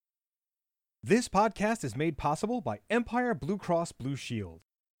This podcast is made possible by Empire Blue Cross Blue Shield,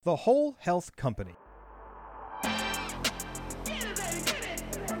 the whole health company.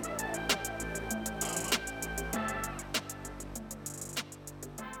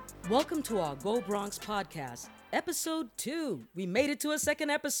 Welcome to our Go Bronx podcast, episode 2. We made it to a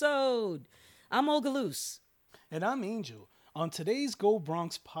second episode. I'm Olga Luce. And I'm Angel. On today's Go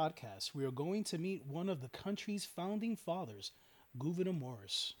Bronx podcast, we are going to meet one of the country's founding fathers, Gouverneur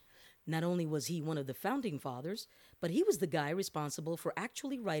Morris. Not only was he one of the founding fathers, but he was the guy responsible for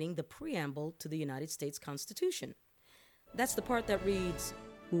actually writing the preamble to the United States Constitution. That's the part that reads,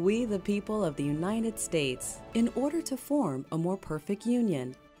 "We, the people of the United States, in order to form a more perfect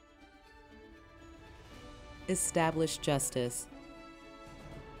union, establish justice,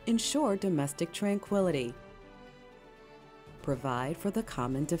 ensure domestic tranquility, provide for the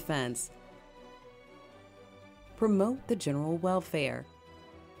common defense, promote the general welfare,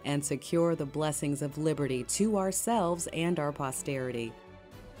 and secure the blessings of liberty to ourselves and our posterity.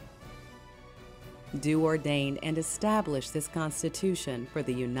 Do ordain and establish this Constitution for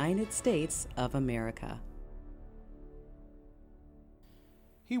the United States of America."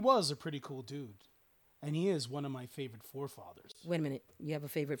 He was a pretty cool dude, and he is one of my favorite forefathers. Wait a minute, you have a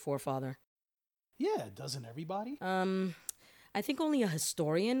favorite forefather? Yeah, doesn't everybody? I think only a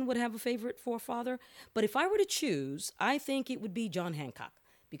historian would have a favorite forefather, but if I were to choose, I think it would be John Hancock,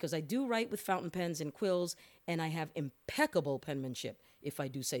 because I do write with fountain pens and quills, and I have impeccable penmanship, if I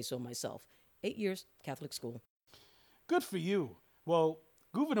do say so myself. 8 years, Catholic school. Good for you. Well,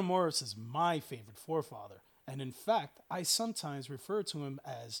 Gouverneur Morris is my favorite forefather, and in fact, I sometimes refer to him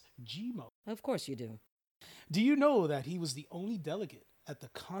as G-Mo. Of course you do. Do you know that he was the only delegate at the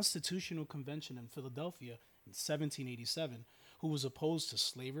Constitutional Convention in Philadelphia in 1787 who was opposed to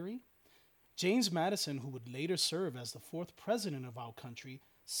slavery? James Madison, who would later serve as the 4th president of our country,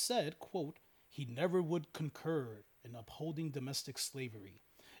 said, quote, "He never would concur in upholding domestic slavery.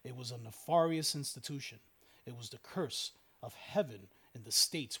 It was a nefarious institution. It was the curse of heaven in the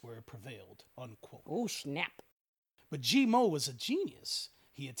states where it prevailed," unquote. Oh, snap. But G-Mo was a genius.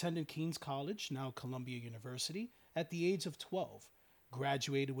 He attended King's College, now Columbia University, at the age of 12,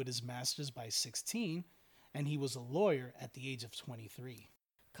 graduated with his master's by 16, and he was a lawyer at the age of 23.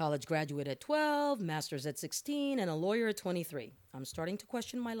 College graduate at 12, master's at 16, and a lawyer at 23. I'm starting to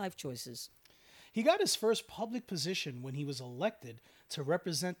question my life choices. He got his first public position when he was elected to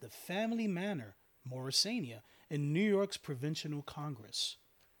represent the family manor, Morrisania, in New York's Provincial Congress.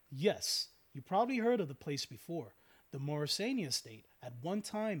 Yes, you probably heard of the place before. The Morrisania estate at one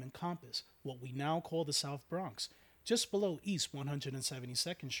time encompassed what we now call the South Bronx, just below East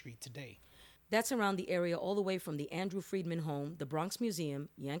 172nd Street today. That's around the area all the way from the Andrew Friedman Home, the Bronx Museum,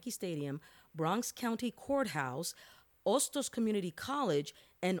 Yankee Stadium, Bronx County Courthouse, Ostos Community College,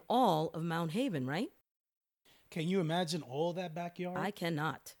 and all of Mount Haven, right? Can you imagine all that backyard? I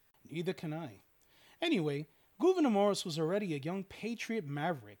cannot. Neither can I. Anyway, Gouverneur Morris was already a young patriot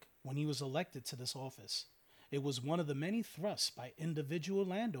maverick when he was elected to this office. It was one of the many thrusts by individual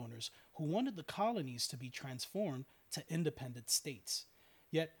landowners who wanted the colonies to be transformed to independent states.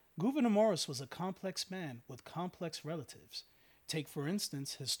 Yet, Gouverneur Morris was a complex man with complex relatives. Take, for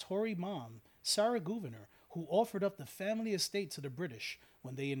instance, his Tory mom, Sarah Gouverneur, who offered up the family estate to the British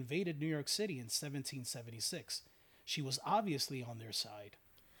when they invaded New York City in 1776. She was obviously on their side.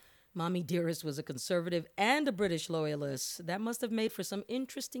 Mommy Dearest was a conservative and a British loyalist. That must have made for some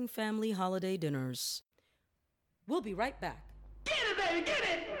interesting family holiday dinners. We'll be right back. Get it, baby, get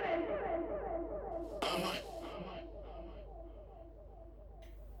it!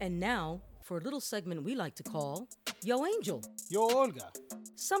 And now, for a little segment we like to call Yo Angel. Yo, Olga.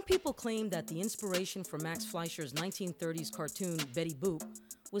 Some people claim that the inspiration for Max Fleischer's 1930s cartoon Betty Boop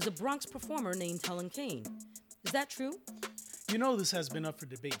was a Bronx performer named Helen Kane. Is that true? You know this has been up for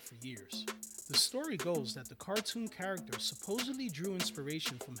debate for years. The story goes that the cartoon character supposedly drew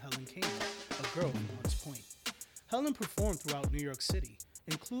inspiration from Helen Kane, a girl from Hunts Point. Helen performed throughout New York City,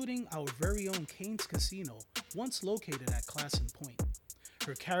 including our very own Kane's Casino, once located at Classen Point.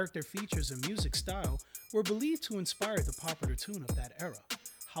 Her character features and music style were believed to inspire the popular tune of that era.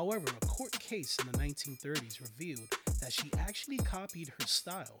 However, a court case in the 1930s revealed that she actually copied her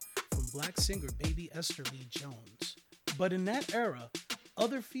style from black singer Baby Esther Lee Jones. But in that era,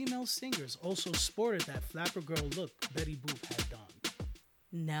 other female singers also sported that flapper girl look Betty Boop had donned.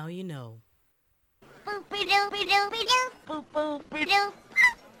 Now you know.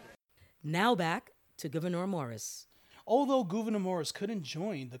 Now back to Gouverneur Morris. Although Gouverneur Morris couldn't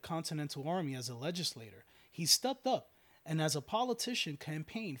join the Continental Army as a legislator, he stepped up and as a politician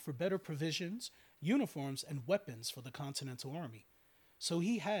campaigned for better provisions, uniforms, and weapons for the Continental Army. So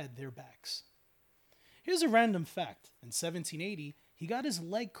he had their backs. Here's a random fact. In 1780, he got his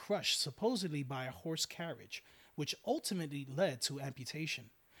leg crushed supposedly by a horse carriage, which ultimately led to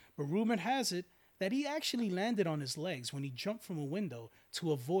amputation. But rumor has it that he actually landed on his legs when he jumped from a window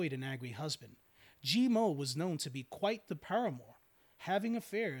to avoid an angry husband. G-Mo was known to be quite the paramour, having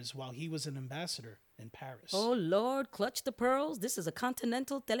affairs while he was an ambassador in Paris. Oh, Lord, clutch the pearls. This is a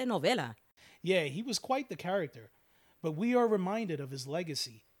continental telenovela. Yeah, he was quite the character, but we are reminded of his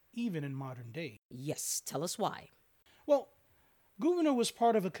legacy, even in modern day. Yes, tell us why. Well, Gouverneur was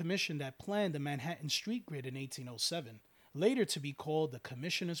part of a commission that planned the Manhattan Street Grid in 1807, later to be called the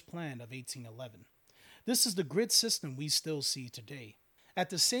Commissioner's Plan of 1811. This is the grid system we still see today.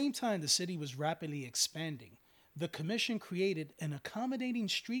 At the same time the city was rapidly expanding, the commission created an accommodating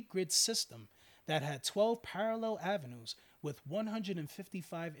street grid system that had 12 parallel avenues with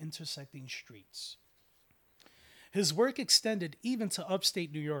 155 intersecting streets. His work extended even to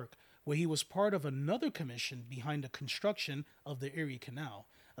upstate New York, where he was part of another commission behind the construction of the Erie Canal,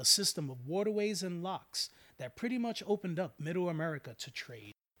 a system of waterways and locks that pretty much opened up Middle America to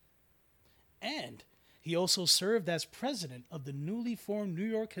trade. And he also served as president of the newly formed New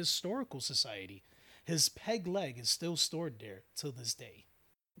York Historical Society. His peg leg is still stored there till this day.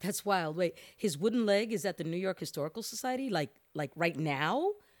 That's wild. Wait, his wooden leg is at the New York Historical Society? Like right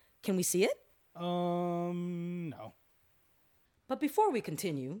now? Can we see it? No. But before we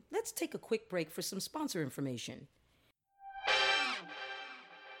continue, let's take a quick break for some sponsor information.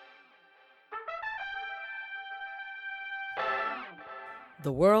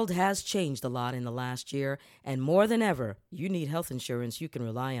 The world has changed a lot in the last year, and more than ever, you need health insurance you can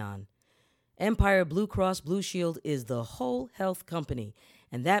rely on. Empire Blue Cross Blue Shield is the whole health company,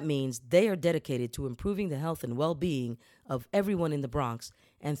 and that means they are dedicated to improving the health and well-being of everyone in the Bronx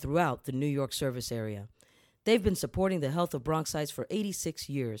and throughout the New York service area. They've been supporting the health of Bronxites for 86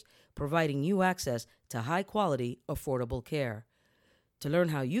 years, providing you access to high-quality, affordable care. To learn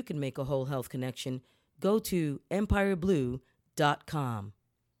how you can make a whole health connection, go to empireblue.com.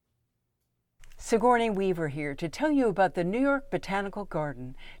 Sigourney Weaver here to tell you about the New York Botanical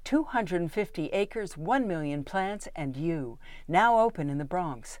Garden. 250 acres, 1 million plants, and you. Now open in the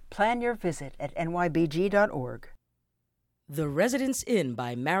Bronx. Plan your visit at nybg.org. The Residence Inn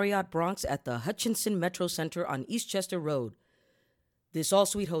by Marriott Bronx at the Hutchinson Metro Center on Eastchester Road. This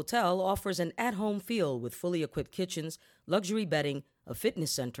all-suite hotel offers an at-home feel with fully equipped kitchens, luxury bedding, a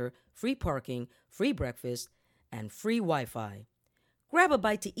fitness center, free parking, free breakfast, and free Wi-Fi. Grab a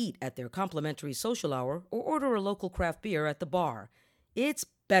bite to eat at their complimentary social hour or order a local craft beer at the bar. It's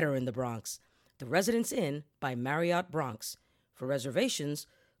better in the Bronx. The Residence Inn by Marriott Bronx. For reservations,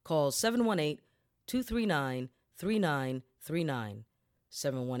 call 718-239-3939.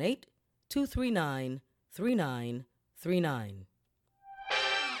 718-239-3939.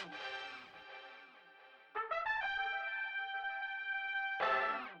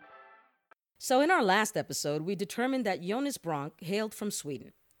 So in our last episode, we determined that Jonas Bronk hailed from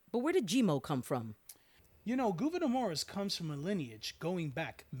Sweden. But where did G-Mo come from? You know, Gouverneur Morris comes from a lineage going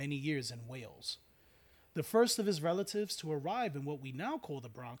back many years in Wales. The first of his relatives to arrive in what we now call the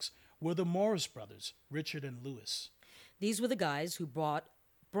Bronx were the Morris brothers, Richard and Louis. These were the guys who bought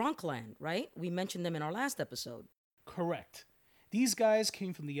Bronkland, right? We mentioned them in our last episode. Correct. These guys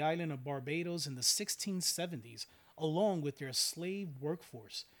came from the island of Barbados in the 1670s, along with their slave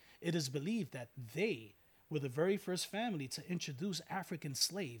workforce. It is believed that they were the very first family to introduce African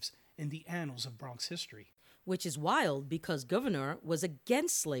slaves in the annals of Bronx history. Which is wild because Gouverneur was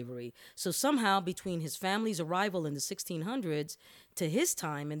against slavery. So somehow between his family's arrival in the 1600s to his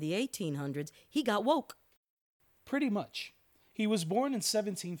time in the 1800s, he got woke. Pretty much. He was born in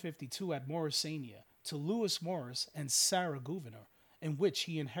 1752 at Morrisania to Louis Morris and Sarah Gouverneur, in which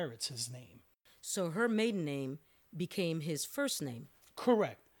he inherits his name. So her maiden name became his first name.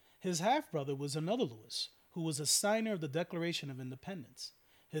 Correct. His half-brother was another Louis, who was a signer of the Declaration of Independence.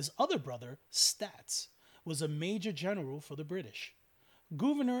 His other brother, Stats, was a major general for the British.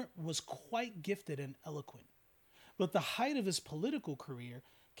 Gouverneur was quite gifted and eloquent, but the height of his political career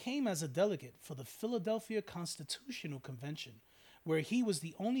came as a delegate for the Philadelphia Constitutional Convention, where he was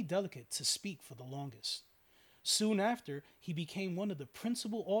the only delegate to speak for the longest. Soon after, he became one of the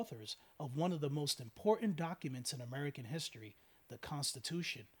principal authors of one of the most important documents in American history, the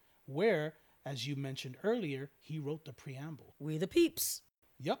Constitution, where, as you mentioned earlier, he wrote the preamble. We the peeps.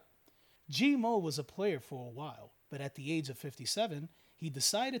 Yup. G-Mo was a player for a while, but at the age of 57, he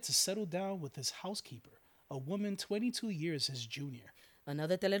decided to settle down with his housekeeper, a woman 22 years his junior.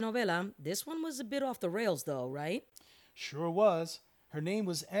 Another telenovela. This one was a bit off the rails though, right? Sure was. Her name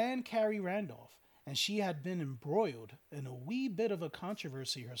was Anne Carey Randolph, and she had been embroiled in a wee bit of a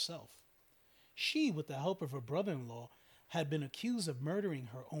controversy herself. she, with the help of her brother-in-law, had been accused of murdering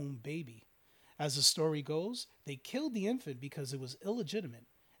her own baby. As the story goes, they killed the infant because it was illegitimate,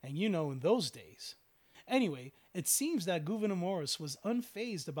 and in those days. Anyway, it seems that Gouverneur Morris was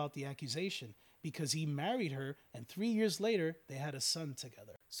unfazed about the accusation because he married her, and 3 years later, they had a son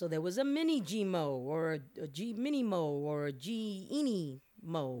together. So there was a mini G-Mo, or a G-Mini-Mo, or a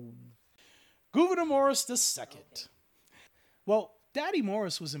G-Ini-Mo. Gouverneur Morris II. Well, Daddy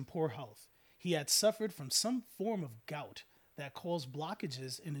Morris was in poor health. He had suffered from some form of gout that caused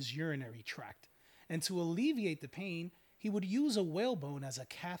blockages in his urinary tract, and to alleviate the pain, he would use a whalebone as a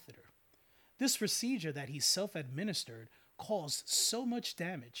catheter. This procedure that he self-administered caused so much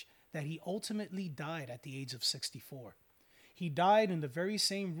damage that he ultimately died at the age of 64. He died in the very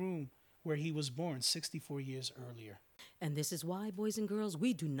same room where he was born 64 years earlier. And this is why, boys and girls,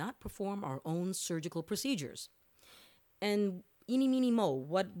 we do not perform our own surgical procedures. And Eeny, Meeny, Mo,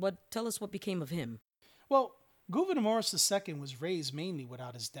 tell us what became of him. Well, Gouverneur Morris II was raised mainly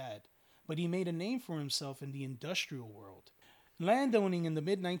without his dad, but he made a name for himself in the industrial world. Landowning in the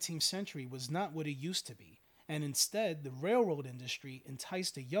mid-19th century was not what it used to be, and instead the railroad industry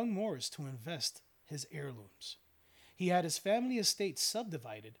enticed a young Morris to invest his heirlooms. He had his family estate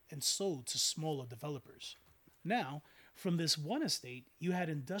subdivided and sold to smaller developers. Now, from this one estate, you had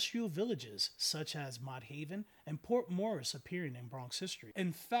industrial villages such as Mott Haven and Port Morris appearing in Bronx history.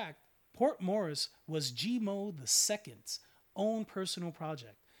 In fact, Port Morris was G-Mo II's own personal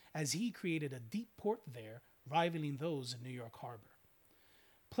project, as he created a deep port there, rivaling those in New York Harbor.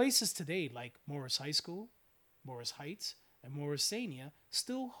 Places today like Morris High School, Morris Heights, and Morrisania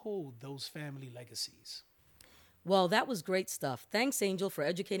still hold those family legacies. Well, that was great stuff. Thanks, Angel, for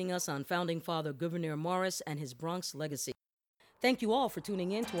educating us on Founding Father Gouverneur Morris and his Bronx legacy. Thank you all for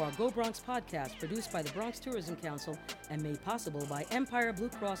tuning in to our Go Bronx podcast, produced by the Bronx Tourism Council and made possible by Empire Blue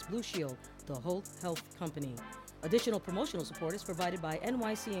Cross Blue Shield, the Holt Health Company. Additional promotional support is provided by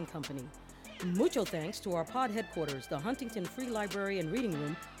NYC & Company. Mucho thanks to our pod headquarters, the Huntington Free Library and Reading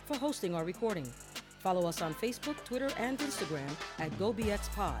Room, for hosting our recording. Follow us on Facebook, Twitter, and Instagram at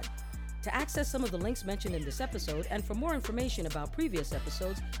GoBXPod. To access some of the links mentioned in this episode and for more information about previous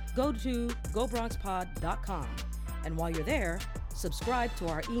episodes, go to GoBronxPod.com. And while you're there, subscribe to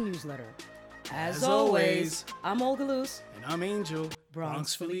our e-newsletter. As always, I'm Olga Luce. And I'm Angel.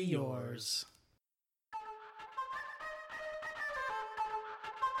 Bronxfully yours.